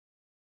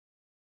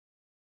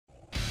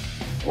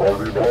Hey,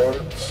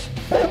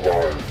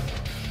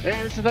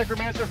 this is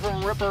Necromancer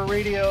from Ripper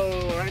Radio.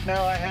 Right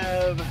now I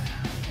have a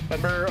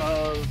member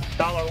of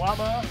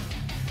Llama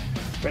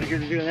ready here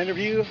to do an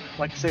interview. I'd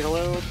like to say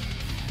hello.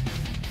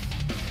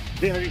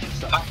 Introduce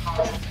yourself.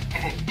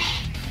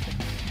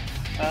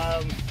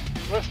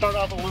 Let's start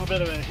off a little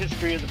bit of a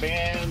history of the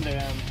band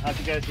and how'd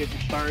you guys get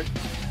your start?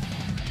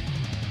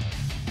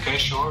 Okay,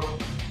 sure.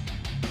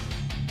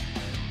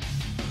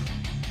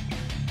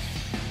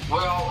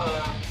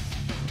 Well,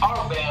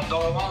 our band,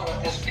 Llama,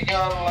 has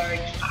begun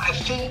like, I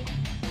think,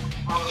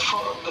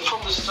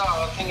 from the start,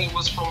 I think it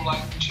was from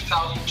like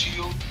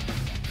 2002,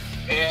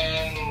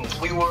 and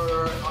we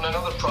were on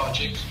another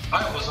project.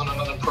 I was on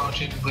another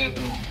project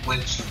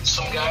with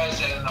some guys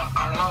that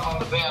are not on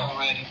the band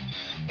already,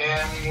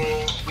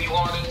 and we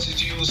wanted to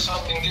do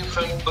something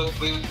different, but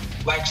with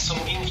like some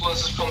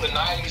influences from the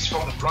 90s,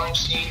 from the grunge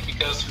scene,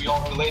 because we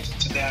all related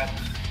to that.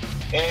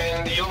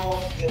 And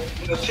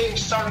the thing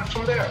started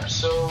from there.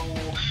 So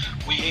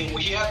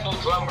we had no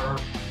drummer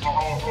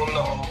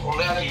on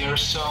that year,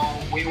 so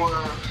we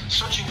were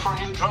searching for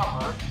a new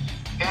drummer.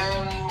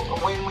 And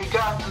when we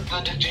got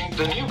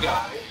the new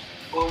guy,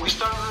 well, we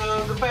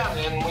started the band,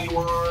 and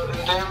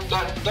then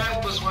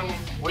that was when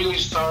we really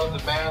started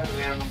the band,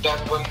 and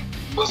that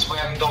was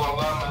when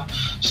Llama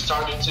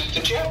started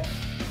to jam.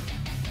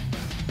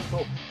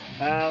 Cool.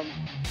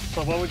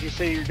 So what would you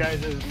say your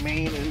guys'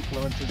 main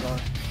influences are?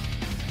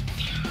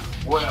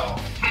 Well,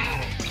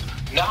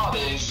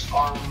 nowadays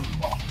our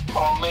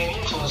main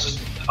influences,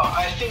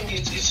 I think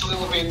it's a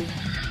little bit,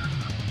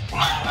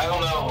 I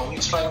don't know,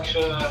 it's like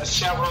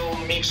several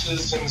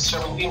mixes and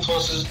several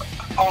influences.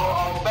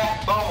 Our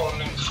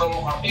backbone from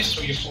our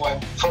history,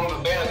 from the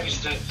band,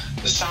 is the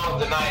sound of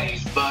the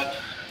 90s, but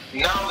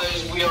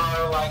nowadays we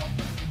are like,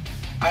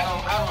 I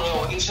don't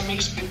know, it's a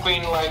mix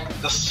between like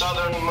the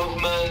southern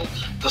movement,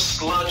 the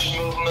sludge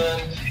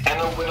movement, and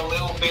with a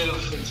little bit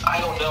of, I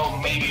don't know,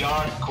 maybe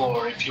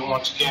hardcore if you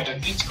want to get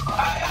it.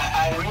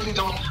 I really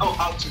don't know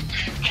how to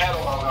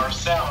catalog our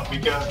sound,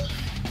 because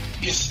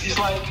it's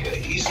like,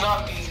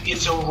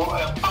 it's a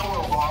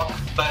power rock,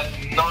 but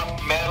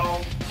not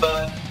metal,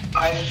 but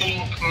I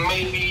think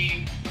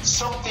maybe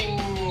something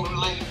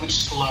related with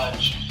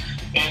sludge.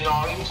 And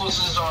our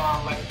influences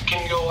are like,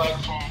 can go like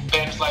from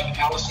bands like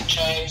Alice in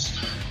Chains,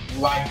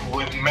 like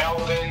with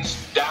Melvins,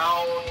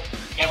 Down,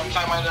 Every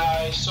Time I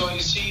Die. So you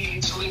see,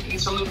 it's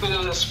a little bit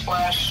of a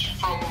splash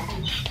from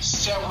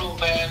several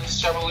bands,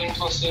 several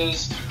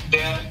influences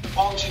that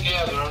all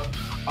together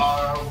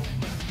are.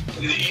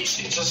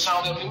 It's a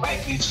sound that we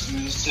make. It's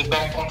the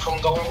backbone from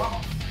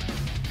Llama.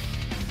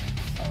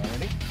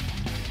 Alrighty.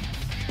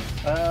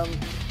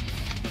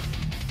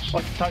 I'd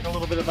like to talk a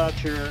little bit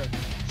about your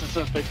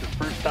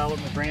first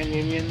album, The Grand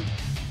Union.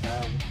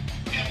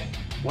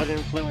 What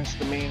influenced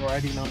the main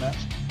writing on that?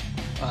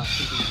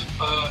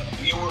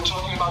 You were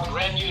talking about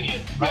Grand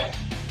Union, right?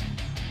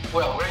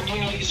 Well, Grand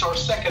Union is our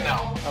second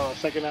album. Oh,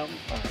 second album?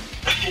 All right.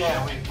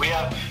 Yeah, we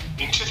have,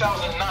 in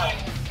 2009,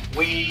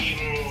 we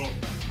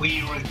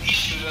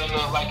issued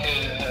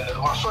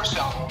our first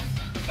album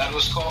that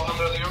was called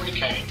Under the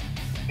Hurricane.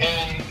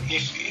 And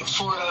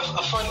for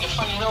a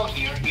funny note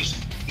here is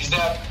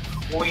that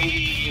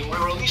we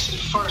released it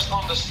first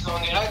on the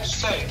United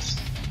States,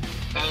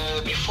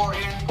 before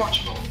here in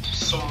Portugal.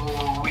 So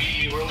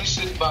we released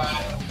it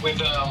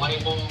with a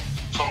label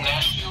from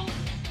Nashville,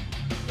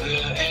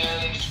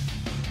 and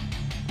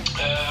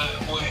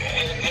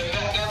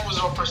that was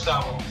our first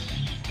album.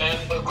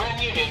 And Grand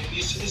Union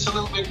is a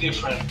little bit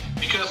different,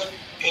 because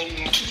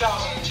in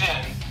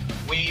 2010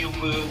 we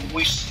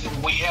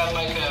had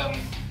like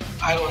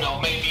I don't know,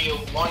 maybe a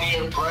 1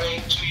 year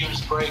break, 2 years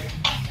break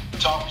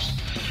tops,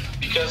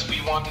 because we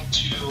wanted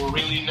to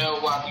really know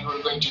what we were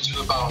going to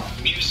do about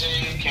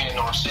music and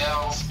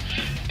ourselves.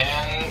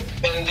 And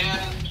then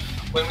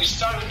when we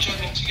started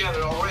jamming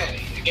together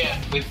already,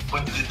 again, with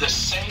the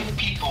same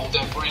people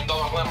that were in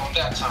Llama at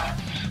that time,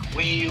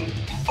 we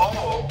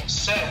all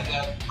said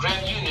that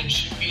Grand Union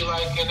should be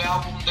like an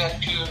album that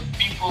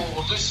people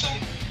would listen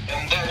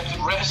and that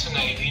could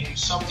resonate in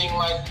something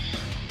like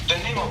the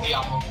name of the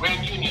album,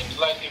 Grand Union,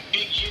 like a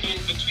big union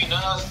between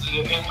us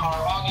and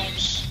our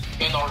audience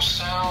and our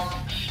sound.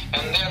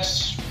 And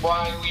that's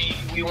why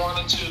we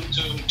wanted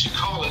to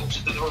call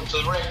it the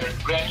record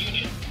Grand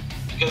Union,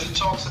 because it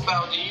talks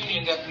about the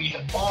union that we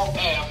all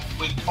have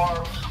with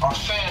our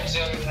fans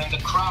and the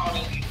crowd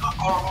and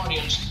our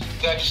audience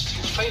that is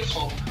still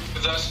faithful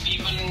with us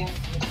even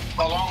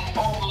along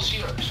all those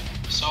years.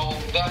 So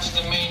that's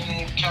the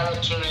main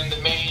character and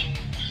the main,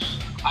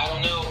 I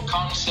don't know,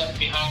 concept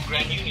behind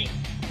Grand Union.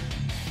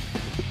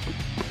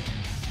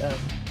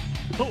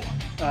 Cool.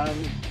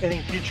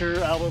 Any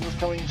future albums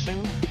coming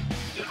soon?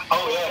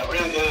 Oh yeah,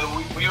 really.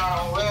 We are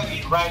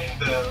already writing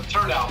the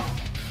third album,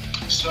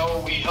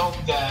 so we hope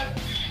that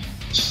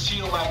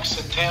still like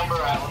September,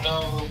 I don't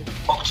know,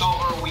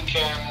 October, we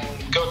can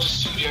go to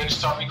studio and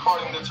start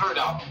recording the third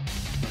album,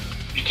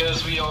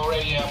 because we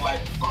already have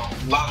like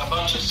a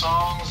bunch of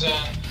songs,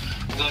 and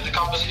the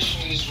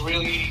composition is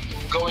really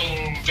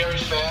going very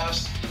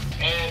fast,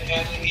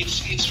 and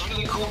it's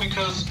really cool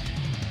because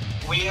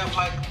we have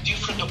like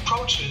different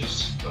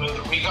approaches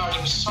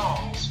regarding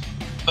songs,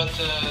 but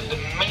the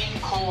main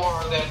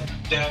core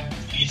that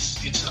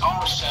it's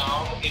our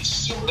sound, it's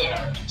still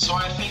there. So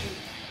I think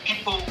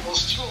people will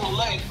still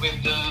relate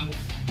with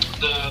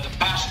the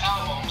past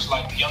albums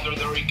like the Under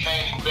the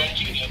Hurricane and Grand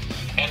Union,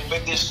 and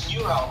with this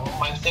new album,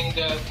 I think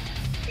that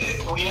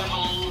we have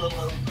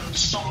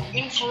some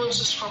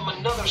influences from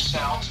another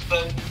sound,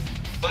 but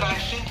I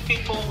think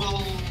people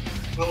will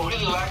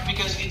really like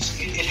because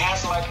it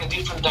has like a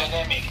different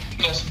dynamic.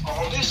 Because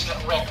on this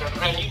record,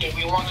 Grand Union,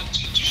 we wanted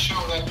to show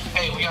that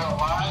hey, we are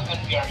alive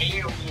and we are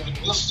here,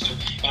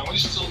 we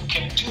still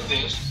can do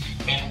this.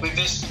 And with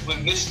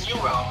this new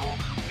album,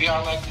 we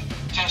are like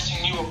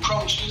testing new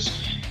approaches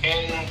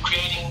and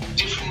creating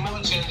different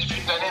moods and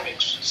different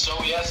dynamics. So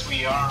yes,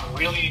 we are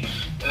really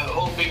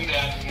hoping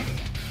that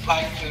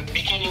like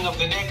beginning of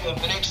the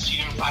next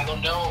year, I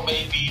don't know,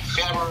 maybe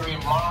February,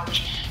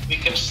 March, we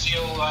can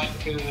still like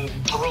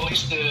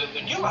release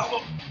the new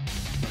album.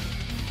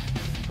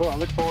 Cool. I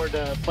look forward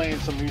to playing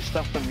some new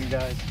stuff from you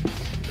guys.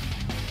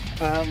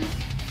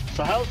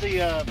 So how's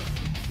the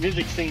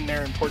music scene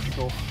there in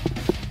Portugal?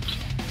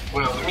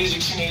 Well, the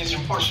music scene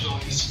in Portugal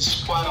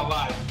is quite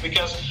alive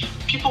because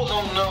people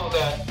don't know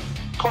that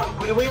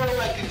we are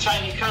like a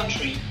tiny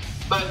country,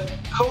 but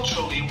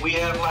culturally we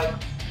have like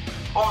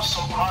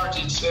awesome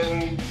artists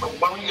and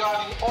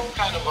regarding all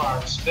kind of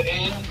arts. And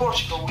in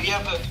Portugal we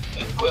have a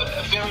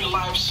very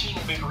live scene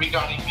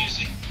regarding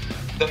music.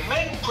 The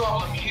main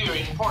problem here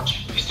in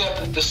Portugal is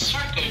that the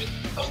circuit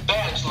of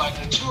bands like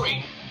the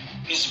touring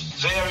is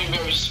very,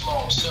 very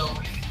small. So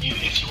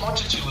if you want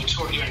to do a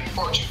tour here in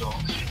Portugal,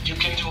 you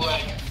can do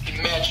like,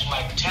 imagine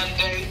like 10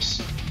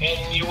 days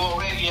and you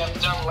already have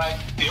done like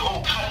the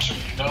whole country,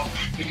 you know,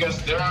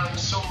 because there aren't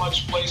so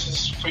much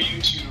places for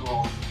you to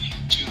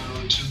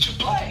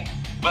play.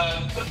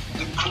 But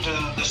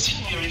the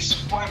scene here is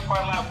quite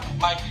loud.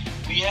 Like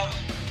we have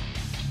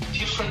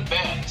different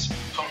bands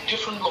from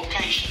different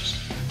locations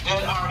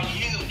that are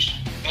huge,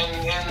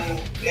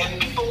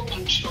 and people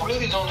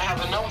really don't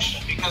have a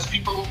notion because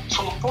people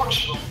from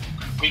Portugal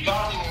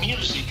regarding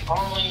music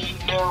only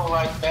know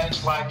like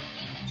bands like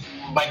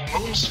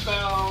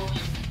Moonspell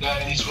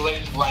that is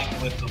related like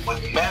with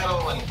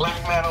metal and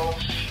black metal.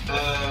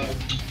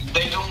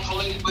 They don't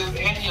relate with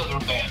any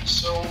other bands,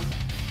 so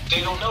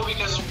they don't know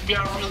because we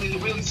are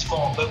really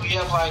small. But we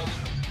have like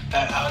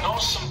an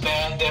awesome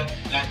band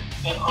that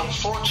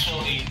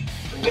unfortunately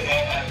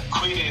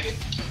quitted.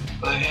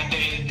 And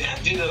they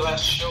did the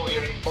last show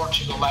here in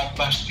Portugal like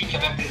last week,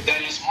 and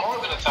that is more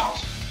than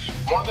 1,000.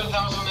 More than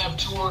 1,000 have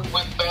toured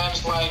with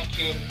bands like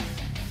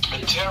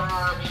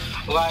Terror,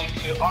 like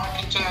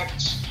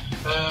Architects,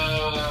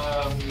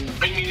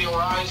 Bring Me the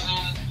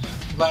Horizon,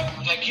 like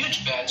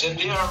huge bands, and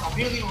they are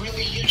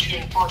really huge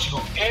here in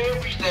Portugal.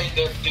 Every day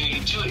that they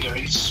do here,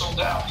 it's sold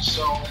out.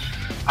 So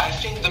I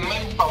think the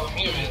main problem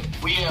here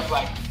is we have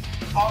like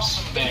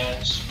awesome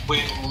bands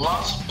with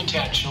lots of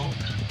potential,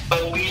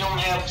 but we don't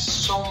have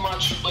so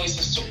much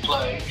places to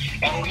play,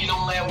 and we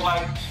don't have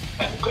like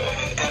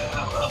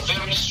a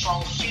very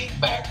strong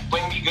feedback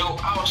when we go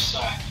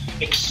outside,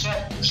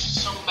 except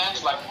some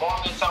bands like more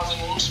than 1,000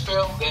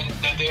 Moonspell,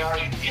 that they are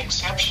the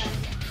exception.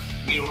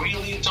 We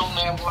really don't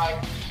have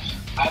like,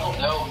 I don't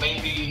know,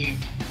 maybe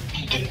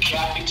the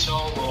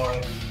capital,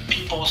 or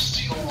people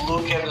still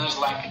look at us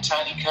like a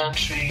tiny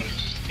country.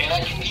 And I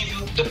can give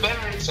you the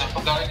better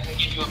example that I can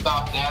give you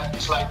about that.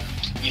 It's like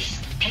if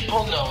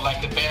people know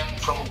like the band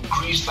from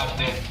Greece, like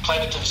the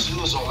Planet of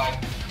Zeus or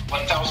like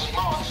 1,000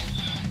 Moths,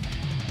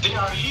 they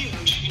are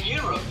huge in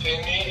Europe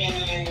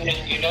and in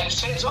the United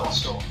States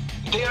also.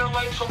 They are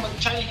like from a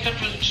tiny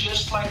country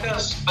just like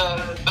us,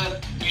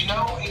 but you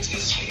know, it's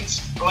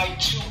like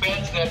two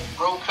bands that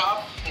broke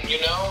up, you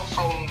know,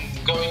 from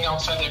going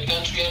outside their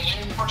country. And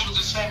in Portugal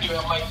the same, you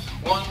have like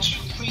 1, 2,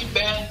 3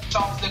 band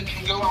tops that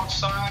can go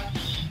outside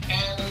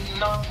and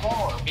not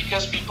more,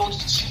 because people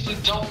simply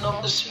don't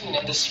know the scene,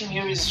 and the scene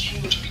here is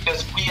huge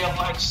because we have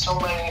like so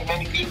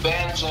many good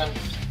bands, and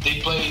they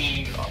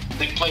play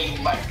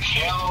like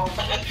hell.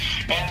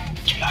 And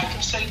I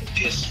can say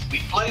this: we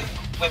played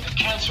with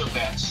Cancer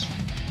Bats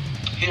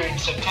here in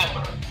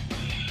September,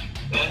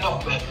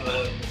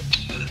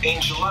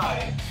 in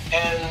July,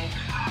 and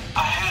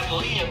I had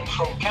Liam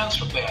from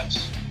Cancer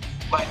Bats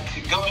like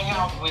going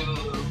out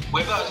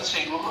with us and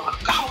saying,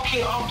 how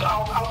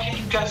can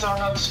you guys are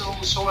not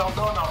so well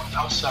known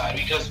outside?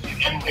 Because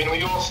and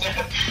we all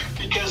said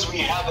because we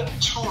haven't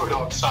toured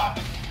outside.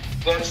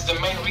 That's the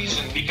main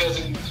reason. Because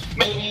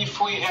maybe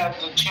if we had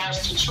the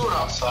chance to tour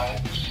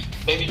outside,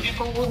 maybe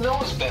people would know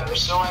us better.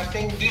 So I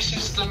think this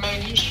is the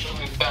main issue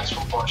with bands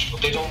from Portugal.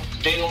 They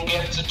don't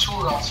get to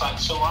tour outside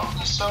so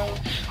often. So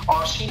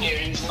our scene here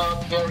is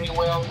not very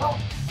well known.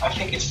 I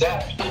think it's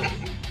that.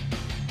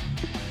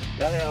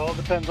 Yeah, it all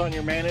depends on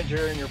your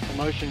manager and your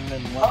promotion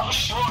and what. Oh,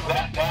 sure,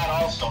 that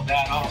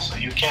also.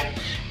 You can,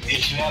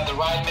 if you have the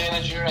right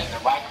manager and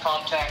the right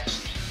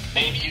contacts,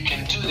 maybe you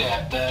can do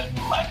that.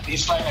 But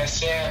it's like I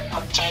said,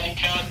 a tiny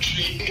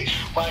country,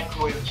 like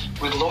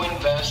with low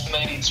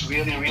investment, it's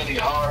really, really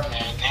hard,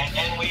 man.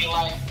 And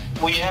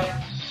we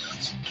have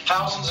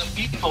thousands of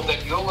people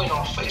that go in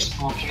our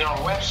Facebook, in our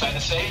website,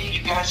 and say, hey,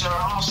 you guys are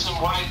awesome.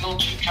 Why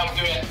don't you come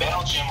here at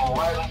Belgium, or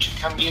why don't you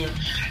come here?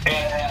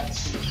 And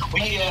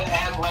we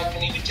had like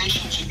an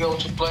invitation to go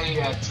to play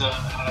at,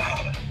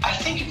 I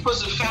think it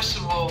was a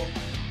festival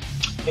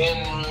in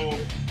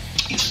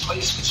its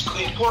place. It's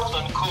in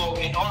Portland,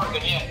 in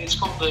Oregon. Yeah, it's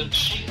called the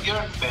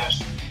Shipyard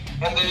Fest.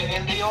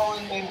 And they all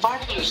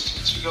invited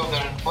us to go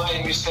there and play.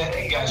 And we said,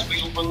 hey guys,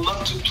 we would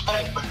love to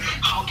play, but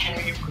how can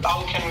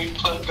we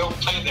go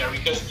play there?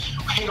 Because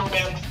we don't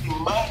have the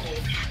money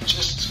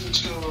just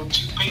to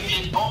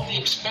pay all the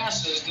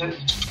expenses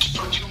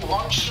for do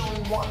one show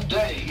in one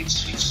day.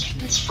 It's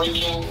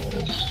freaking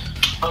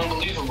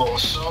unbelievable.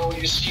 So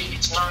you see,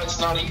 it's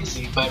not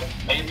easy, but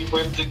maybe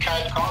with the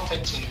kind of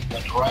contacts and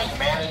the right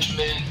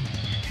management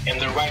and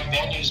the right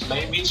venues,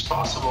 maybe it's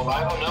possible.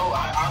 I don't know.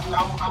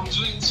 I'm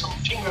doing some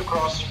finger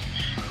crossing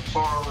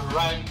for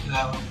like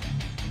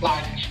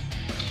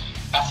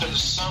after the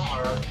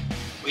summer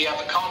we have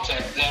a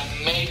contact that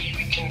maybe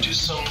we can do a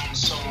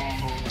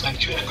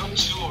good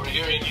tour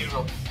here in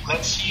Europe.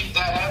 Let's see if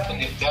that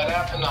happens. If that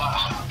happens,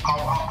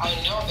 I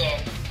know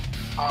that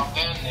our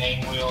band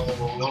name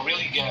will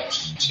really get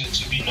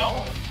to be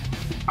known.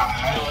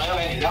 I don't have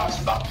any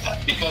doubts about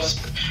that, because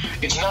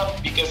it's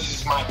not because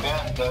it's my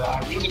band.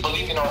 I really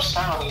believe in our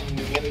sound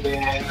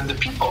and the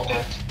people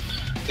that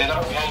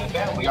are behind the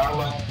band. We are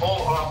like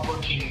all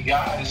hard-working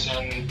guys,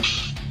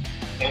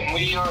 and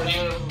we are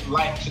here,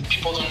 like, the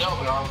people don't know,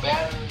 but our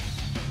band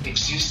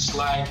exists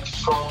like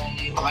from,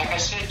 like I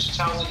said,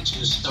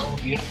 2002. So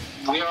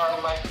we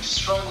are like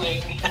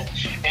struggling,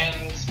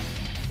 and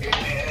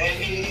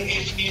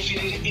if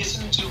it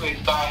isn't do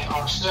it by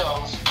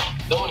ourselves,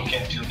 no one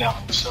can do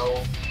nothing.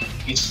 So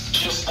it's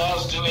just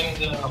us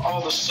doing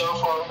all the stuff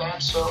for our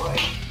band. So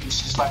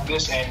it's just like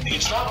this, and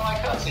it's not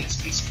like us.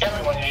 It's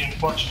everyone here in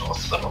Portugal.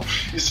 So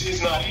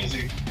it's not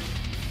easy.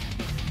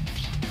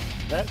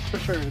 That's for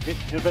sure.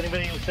 If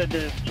anybody said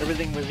that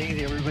everything was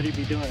easy, everybody'd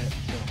be doing it.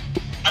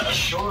 So.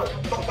 Sure.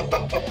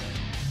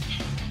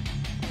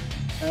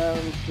 Yeah,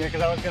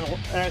 because I was going to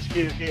ask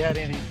you if you had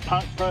any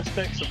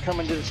prospects of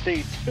coming to the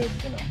States, but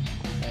you know.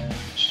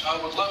 I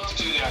would love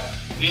to do that.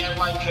 We have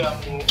like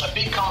a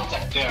big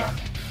contact there,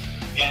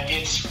 and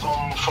it's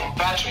from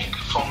Patrick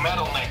from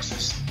Metal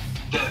Nexus.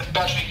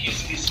 Patrick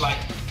is like,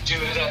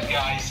 dude, that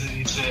guy is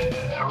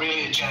a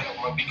really a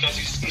gentleman, because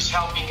he's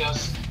helping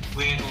us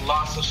with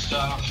lots of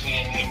stuff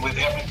and with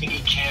everything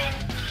he can.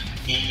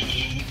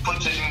 He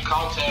puts us in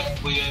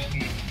contact with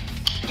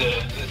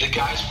the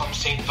guys from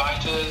St.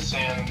 Vitus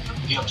and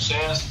the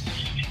Obsessed.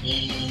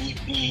 He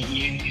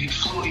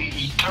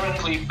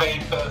currently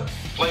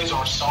plays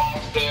our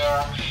songs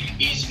there.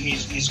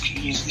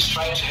 He's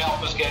trying to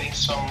help us getting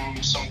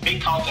some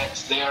big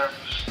contacts there,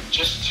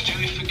 just to do,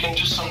 if we can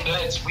do some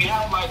dates. We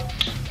have like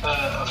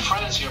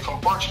friends here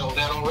from Portugal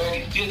that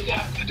already did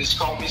that. It's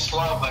called Miss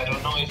Llama. I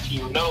don't know if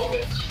you know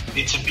that.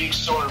 It's a big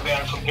story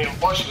band from here in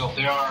Portugal.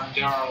 Their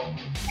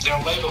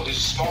label is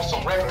Small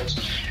Stone Records,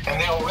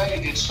 and they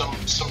already did some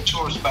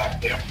tours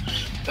back there.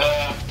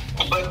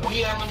 But we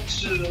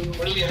haven't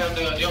really had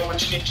the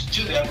opportunity to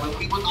do that, but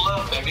we would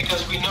love that,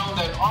 because we know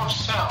that our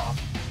sound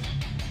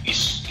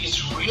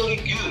is really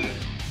good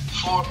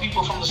for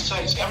people from the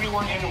States.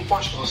 Everyone here in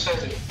Portugal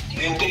says it.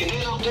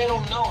 They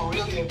don't know,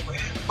 really.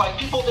 Like,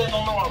 people that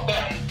don't know our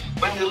band,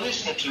 when they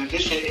listen to it, they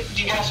say,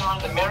 you guys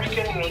are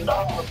American?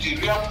 No,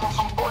 dude, we are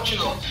from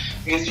Portugal.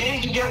 Because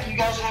you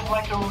guys have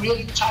like a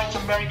really tight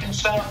American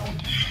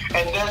sound,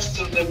 and that's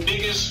the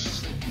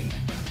biggest,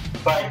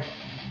 like,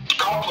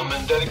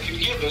 compliment that it could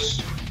give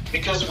us,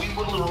 because we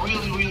would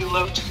really, really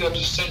love to go to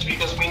the States,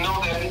 because we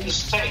know that in the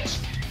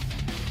States,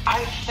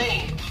 I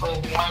think,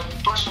 from my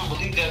personal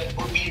belief, that it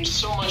would be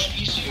so much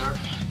easier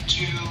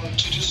to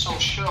do some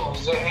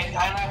shows, and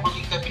I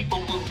believe that people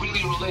will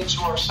really relate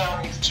to our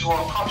sound, to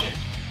our project,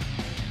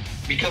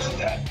 because of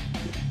that.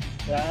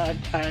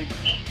 I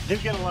do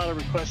get a lot of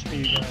requests for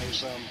you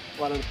guys.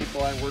 A lot of the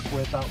people I work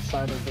with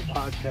outside of the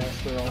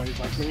podcast, they're always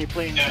like, when you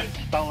play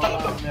Dollar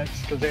Llama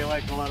next, because they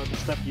like a lot of the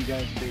stuff you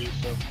guys do.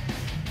 So.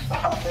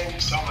 Thank you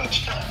so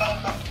much.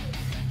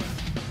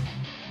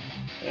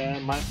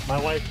 And my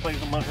wife plays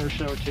them on her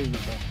show too.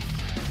 So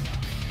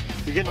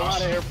you're getting a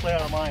lot of airplay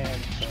on my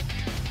end. So.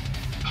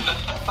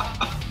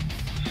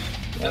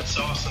 That's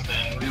awesome,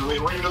 man. We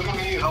really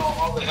need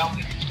all the help that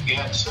we can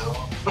get. So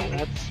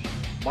that's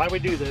why we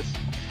do this.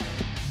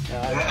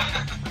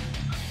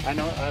 I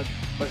know I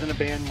was in a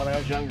band when I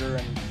was younger,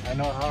 and I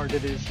know how hard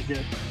it is to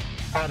get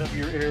out of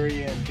your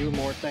area and do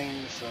more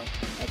things. So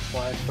that's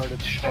why I started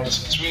the show.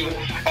 It's really.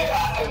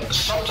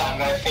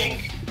 Sometimes I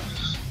think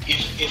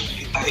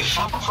if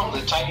I'm from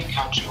the tiny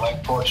country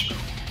like Portugal,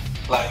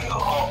 like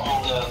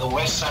on the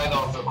west side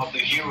of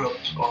the Europe,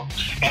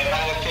 and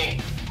I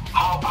think,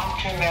 how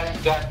can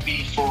that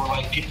be for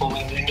like people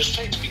in the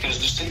States? Because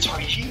the States are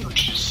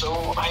huge.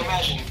 So I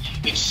imagine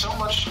it's so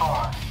much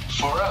hard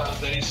for us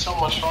that is so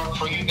much hard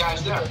for you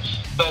guys there.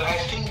 But I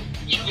think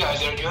you guys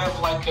there, you have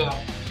like a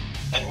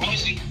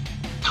music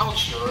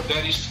culture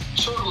that is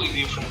totally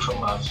different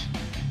from us.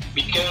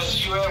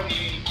 Because you have,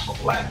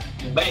 like,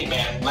 hey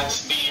man,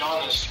 let's be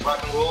honest,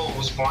 rock and roll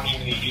was born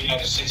in the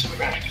United States of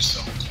America, so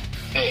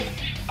hey,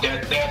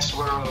 that's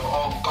where it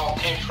all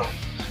came from.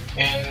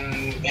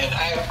 And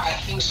I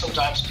think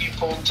sometimes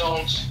people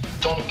don't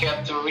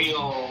get the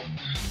real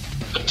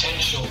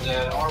potential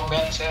that our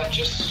bands have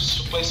just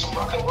to play some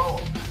rock and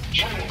roll.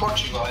 Here in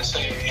Portugal, I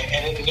say,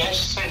 and in the United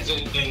States,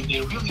 they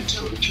really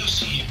do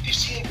see it. They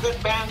see a good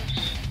band,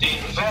 they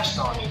invest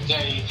on it,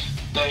 they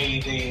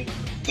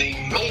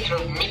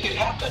make it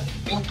happen.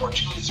 In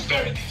Portugal, it's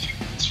very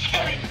difficult. It's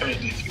very, very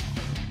difficult.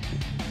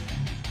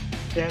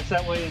 Yeah, it's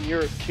that way in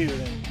Europe too.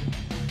 And in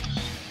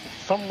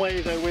some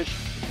ways, I wish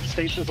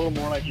States was a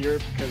little more like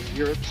Europe, because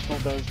Europe still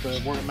does the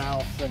word of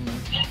mouth, and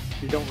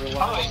you don't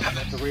rely on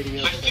the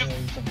radio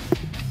stations.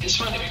 It's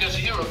funny because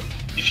Europe,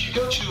 if you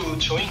go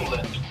to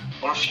England,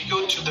 or if you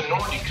go to the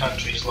Nordic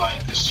countries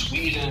like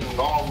Sweden,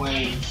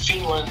 Norway,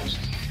 Finland,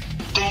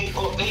 they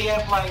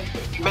have, like,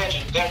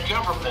 imagine their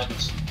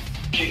government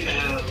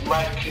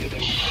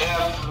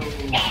have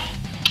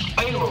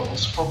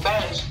payrolls for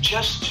bands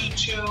just to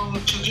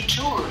do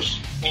tours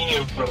in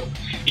Europe.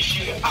 If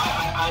you,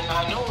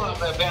 I know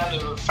a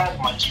band of friend of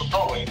mine from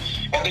Norway,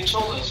 and they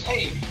told us,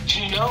 hey, do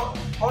you know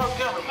our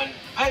government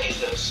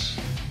pays us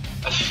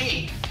a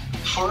fee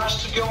for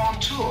us to go on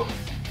tour,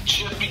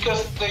 just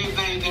because they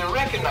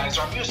recognize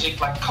our music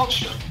like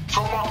culture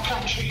from our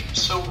country,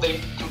 so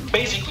they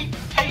basically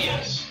pay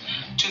us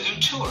to do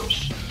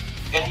tours.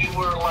 And we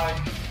were like,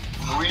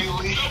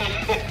 really?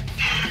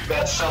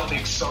 That's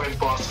something so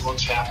impossible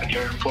to happen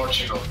here in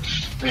Portugal.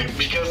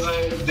 Because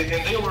and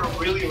they were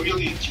really,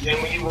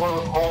 and we were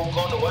all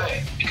blown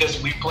away,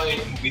 because we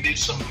did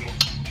some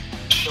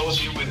shows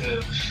here with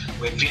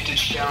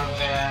Vintage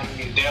Caravan,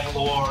 Dead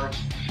Lord,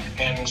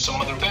 and some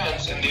other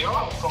bands, and they are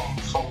all from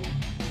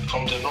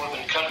the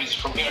northern countries,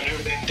 from here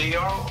and there, and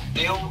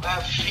they all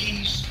have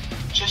fees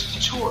just to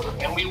tour,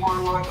 and we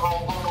were like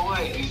all blown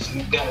away.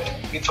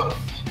 We thought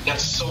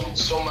that's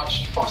so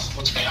much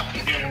impossible to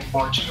happen here in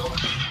Portugal.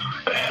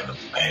 And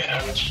I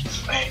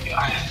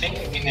think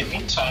in the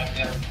meantime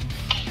that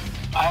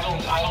I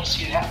don't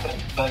see it happen,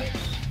 but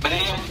they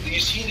have, you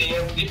see, they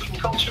have a different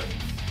culture.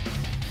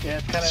 Yeah,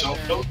 it's kind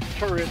of their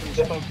tourism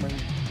spokesman.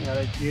 You know,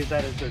 they use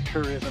that as their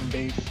tourism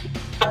base.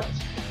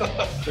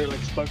 They're like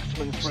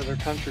spokesmen for their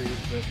countries.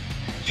 But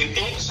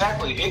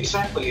exactly. It's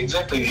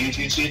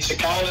a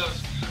kind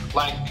of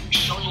like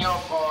showing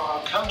off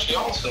our country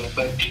also,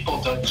 but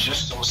people don't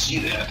see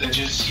that. They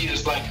just see it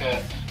as like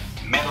a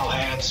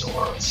metalheads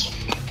or some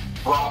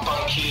rock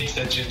punk kids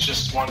that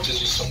just want to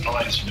do some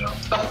noise, you know.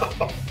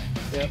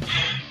 Yeah.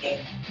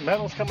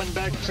 Metal's coming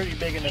back pretty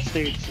big in the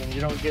States, and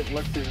you don't get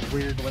looked at as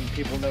weird when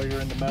people know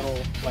you're into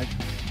metal. Like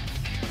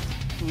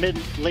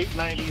late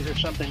 90s or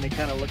something, they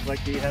kind of looked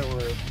like you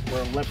were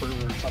a leper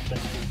or something.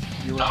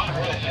 You were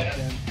back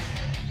then.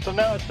 So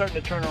now it's starting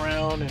to turn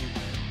around, and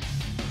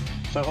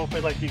so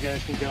hopefully, like, you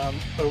guys can get on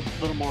a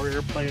little more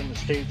airplay in the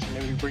States and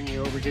maybe bring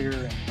you over here.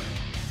 And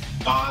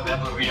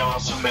that would be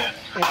awesome, man.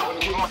 I would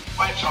give my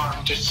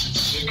arm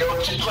just to go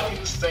to play in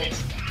the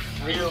States.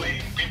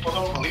 Really, people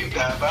don't believe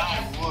that, but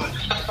I would.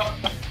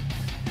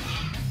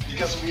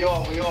 Because we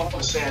all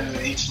said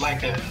it's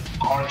like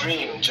our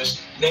dream. Just,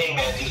 hey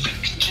man, if we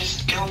could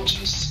just go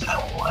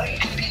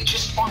it could be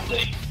just one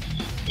day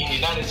in the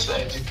United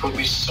States, it would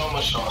be so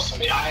much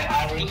awesome.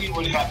 I really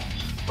would have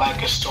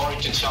like a story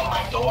to tell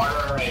my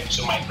daughter and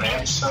to my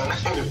grandson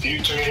in the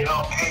future. You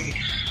know, hey,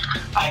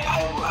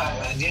 I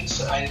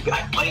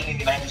played in the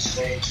United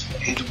States.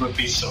 It would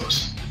be so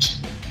sweet.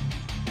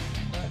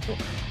 Cool.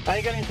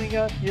 You got anything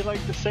you'd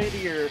like to say to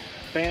your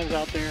fans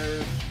out there,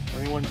 or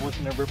anyone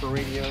listening to Ripper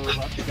Radio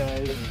about you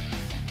guys?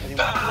 I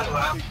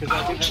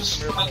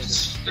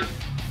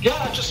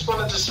just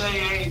wanted to say,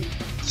 hey,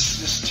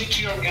 stick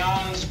to your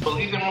guns,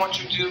 believe in what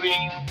you're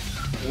doing,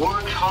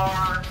 work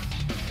hard,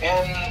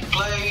 and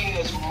play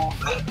as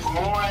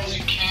more as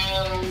you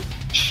can.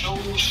 Show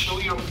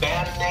your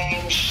band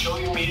name, show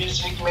your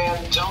music, man.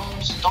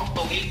 Don't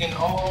believe in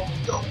all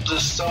the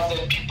stuff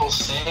that people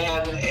say.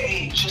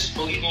 Hey, just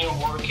believe in your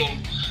work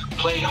and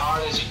play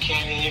hard as you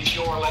can. And if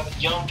you're like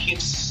young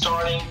kids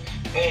starting,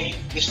 hey,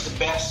 it's the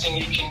best thing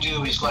you can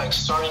do. It's like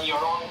starting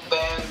your own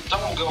band.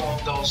 Don't go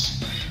on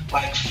those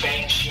like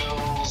fake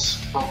shows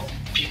from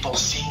people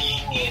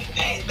singing, and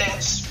hey,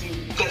 that's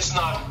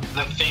not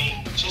the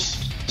thing.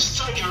 Just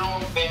start your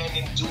own band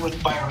and do it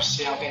by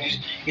yourself. And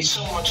it's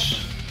so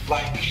much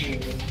like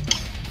rich,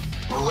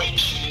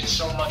 and it's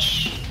so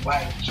much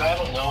like, I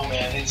don't know,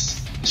 man,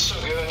 it's so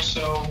good.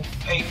 So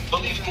hey,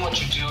 believe in what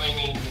you're doing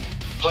and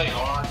play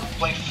hard,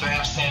 play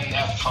fast, and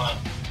have fun.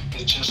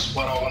 It's just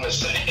what I want to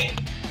say.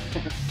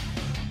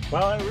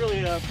 Well, I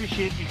really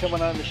appreciate you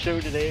coming on the show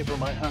today for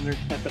my 100th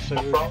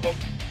episode. No problem.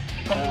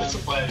 It's a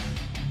pleasure.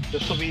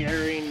 This will be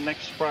airing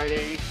next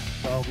Friday,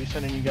 so I'll be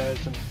sending you guys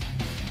some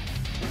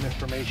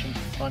information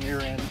on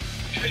your end.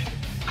 Okay.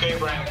 Okay,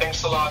 Brian.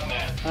 Thanks a lot,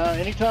 man.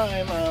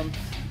 Anytime.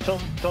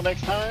 Till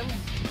next time.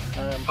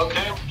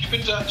 Okay, keep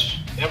in touch.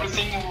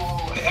 Everything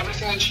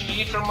that you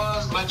need from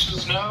us, let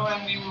us know,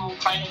 and we will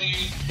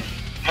kindly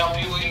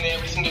help you in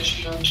everything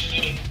that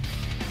you need.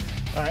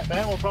 All right,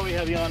 man. We'll probably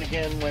have you on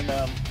again when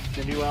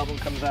the new album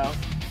comes out.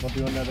 We'll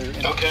do another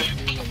interview. Okay.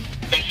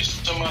 Thank you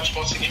so much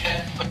once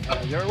again.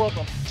 You're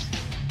welcome.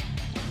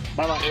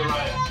 Bye-bye. Hey,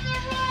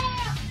 Ryan.